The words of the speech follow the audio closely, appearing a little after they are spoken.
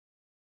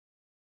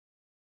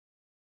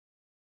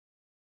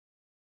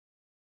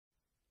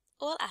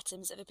All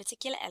atoms of a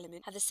particular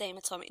element have the same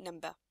atomic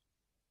number.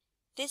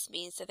 This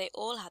means that they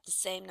all have the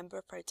same number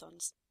of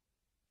protons.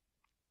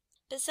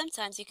 But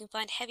sometimes you can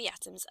find heavy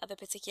atoms of a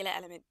particular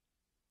element.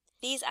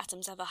 These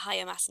atoms have a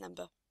higher mass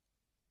number.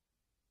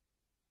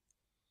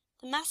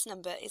 The mass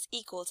number is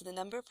equal to the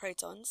number of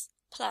protons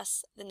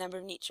plus the number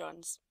of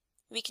neutrons.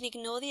 We can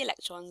ignore the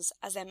electrons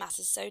as their mass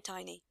is so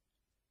tiny.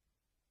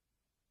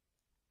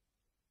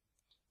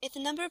 If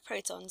the number of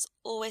protons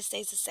always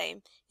stays the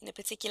same in a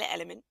particular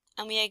element,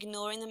 and we are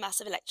ignoring the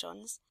mass of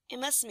electrons, it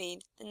must mean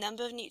the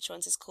number of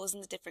neutrons is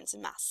causing the difference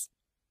in mass.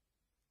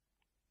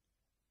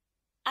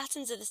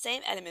 Atoms of the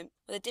same element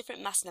with a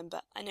different mass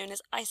number are known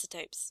as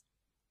isotopes.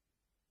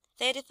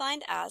 They are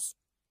defined as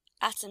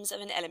atoms of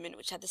an element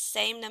which have the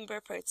same number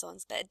of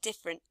protons but a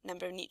different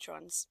number of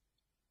neutrons.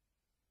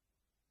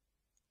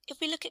 If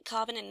we look at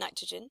carbon and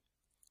nitrogen,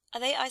 are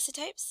they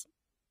isotopes?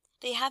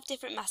 They have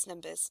different mass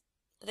numbers,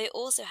 but they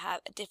also have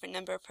a different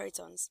number of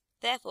protons.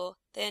 Therefore,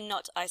 they are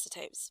not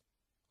isotopes.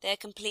 They are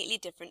completely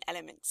different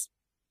elements.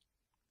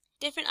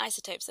 Different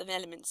isotopes of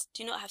elements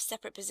do not have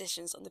separate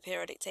positions on the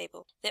periodic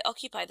table. They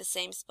occupy the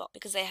same spot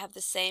because they have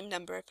the same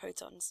number of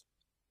protons.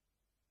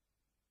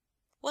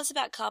 What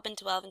about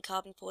carbon-12 and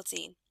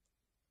carbon-14?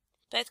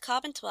 Both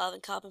carbon-12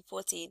 and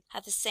carbon-14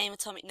 have the same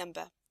atomic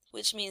number,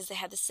 which means they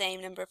have the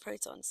same number of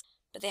protons,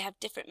 but they have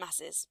different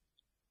masses.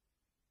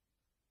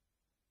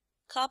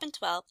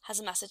 Carbon-12 has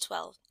a mass of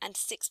 12 and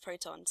 6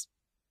 protons.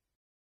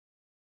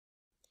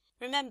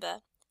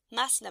 Remember,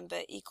 mass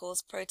number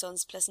equals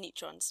protons plus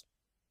neutrons.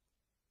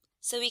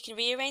 So we can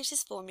rearrange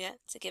this formula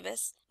to give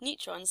us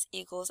neutrons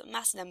equals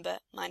mass number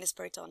minus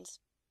protons.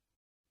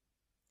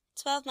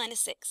 12 minus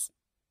 6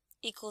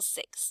 equals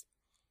 6.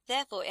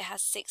 Therefore, it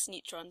has 6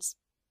 neutrons.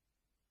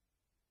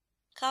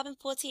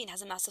 Carbon-14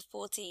 has a mass of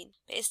 14,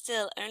 but it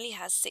still only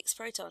has 6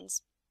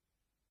 protons.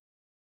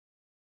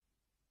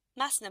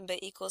 Mass number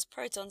equals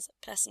protons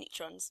plus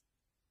neutrons.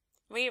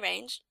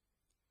 Rearrange.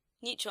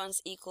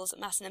 Neutrons equals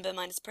mass number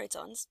minus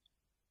protons.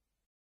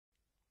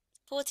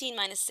 14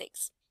 minus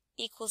 6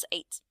 equals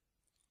 8.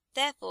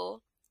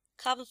 Therefore,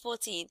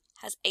 carbon-14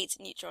 has 8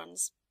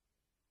 neutrons.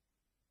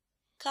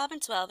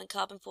 Carbon-12 and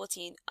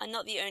carbon-14 are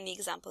not the only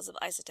examples of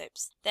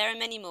isotopes. There are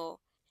many more,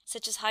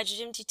 such as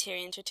hydrogen,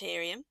 deuterium,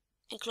 tritium,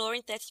 and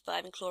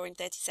chlorine-35 and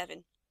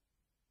chlorine-37.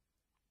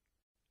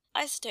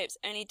 Isotopes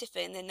only differ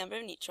in their number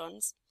of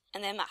neutrons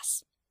and their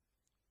mass.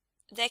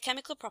 Their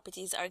chemical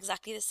properties are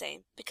exactly the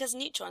same because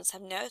neutrons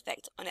have no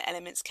effect on an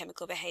element's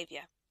chemical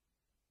behavior.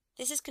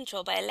 This is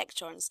controlled by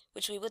electrons,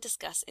 which we will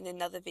discuss in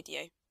another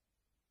video.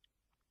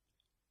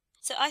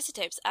 So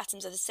isotopes are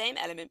atoms of the same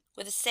element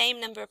with the same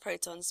number of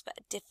protons but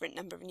a different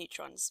number of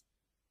neutrons.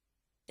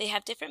 They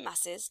have different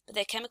masses, but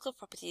their chemical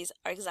properties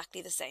are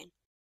exactly the same.